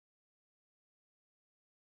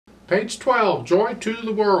Page 12, Joy to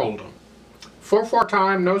the World. 4/4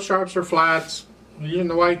 time, no sharps or flats. Using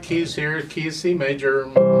the white keys here, key is C major.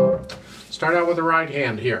 Start out with the right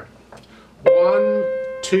hand here. 1,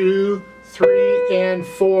 2, 3, and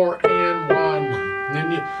 4, and 1. And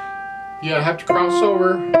then you have to cross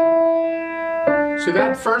over. See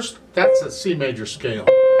that first? That's a C major scale.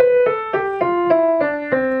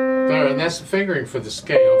 There, and that's the fingering for the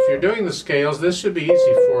scale. If you're doing the scales, this should be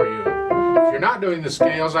easy for you. If you're not doing the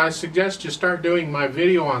scales, I suggest you start doing my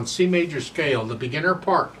video on C major scale, the beginner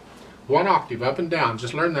part. 1 octave up and down.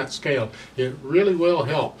 Just learn that scale. It really will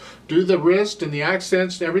help. Do the wrist and the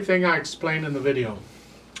accents, everything I explained in the video.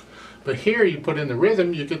 But here you put in the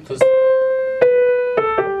rhythm, you get the...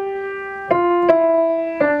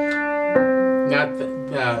 Now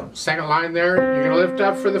the second line there, you're going to lift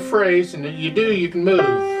up for the phrase, and you do, you can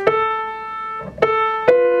move.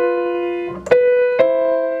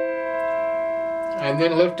 And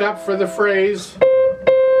then lift up for the phrase.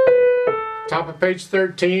 Top of page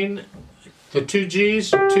 13, the 2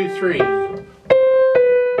 G's, 2, 3. Lift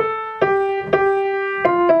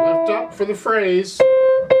up for the phrase.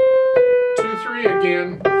 2, 3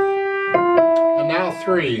 again. And now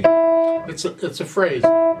 3. It's a phrase.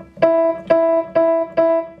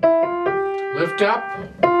 Lift up.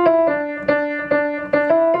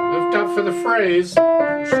 Lift up for the phrase.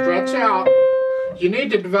 Stretch out. You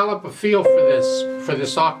need to develop a feel for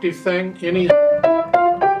this octave thing. You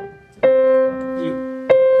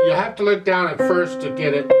have to look down at first to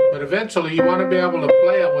get it, but eventually you want to be able to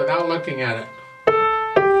play it without looking at it.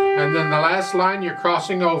 And then the last line you're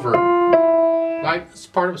crossing over. Like it's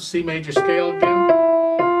part of a C major scale again.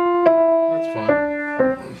 That's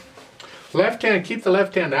fine. Left hand, keep the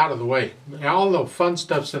left hand out of the way. All the fun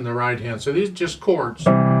stuff's in the right hand. So these are just chords.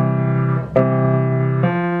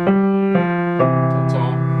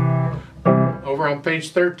 On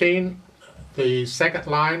page 13, the second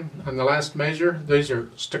line on the last measure, these are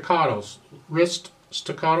staccatos. Wrist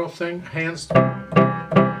staccato thing, hands.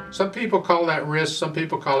 Some people call that wrist, some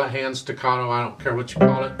people call it hand staccato. I don't care what you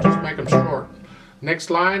call it, just make them short. Next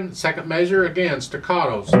line, second measure, again,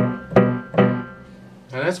 staccatos. And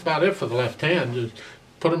that's about it for the left hand. Just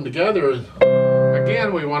put them together.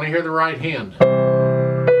 Again, we want to hear the right hand.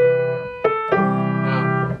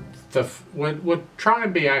 Now, we'll try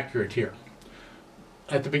and be accurate here.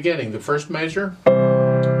 At the beginning, the first measure,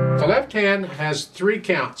 the left hand has 3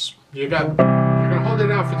 counts. You're going to hold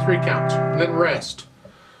it out for 3 counts, and then rest.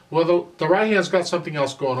 Well, the right hand's got something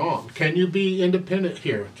else going on. Can you be independent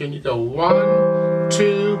here? Can you go 1,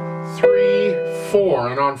 2, 3, 4,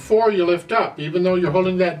 and on 4 you lift up, even though you're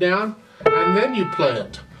holding that down, and then you play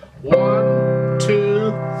it. 1,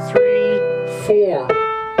 2, 3, 4.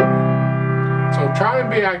 So try and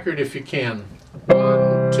be accurate if you can.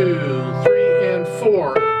 1, 2, 3.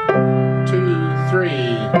 4, 2, 3.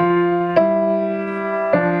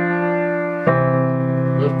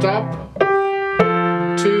 Lift up.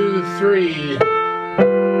 2, 3.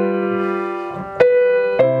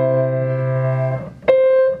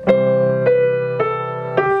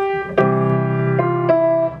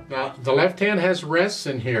 Now the left hand has rests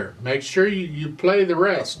in here. Make sure you play the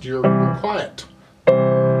rest. You're quiet.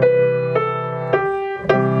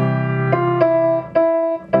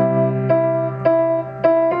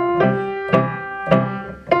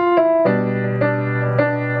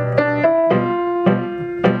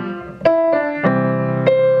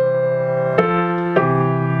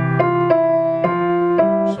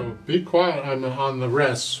 Be quiet on the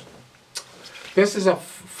rest. This is a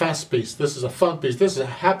fast piece. This is a fun piece. This is a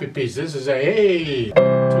happy piece. This is a hey.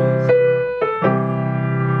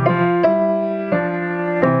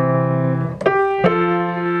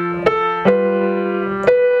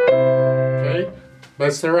 Okay,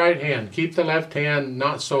 that's the right hand. Keep the left hand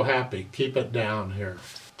not so happy. Keep it down here.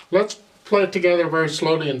 Let's play it together very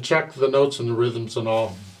slowly and check the notes and the rhythms and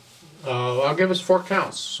all. I'll give us 4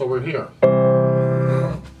 counts, so we're here.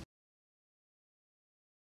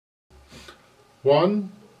 1,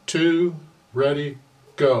 2, ready,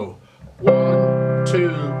 go. 1, 2,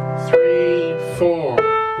 3, 4.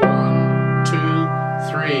 1, 2,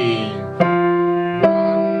 3.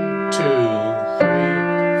 1, 2,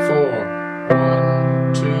 3, 4.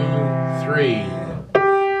 1, 2, 3.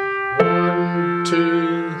 1,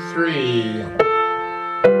 2, 3.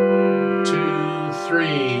 2,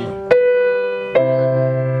 3.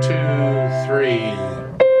 1, 2, 3.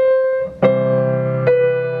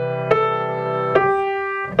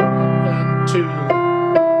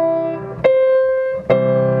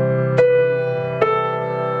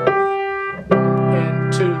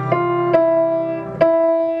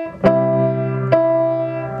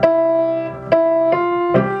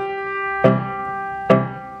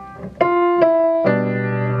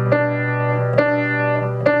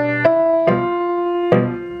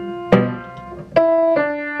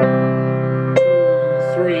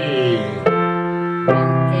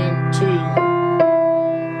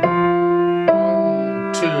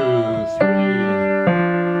 3,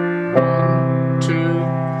 1,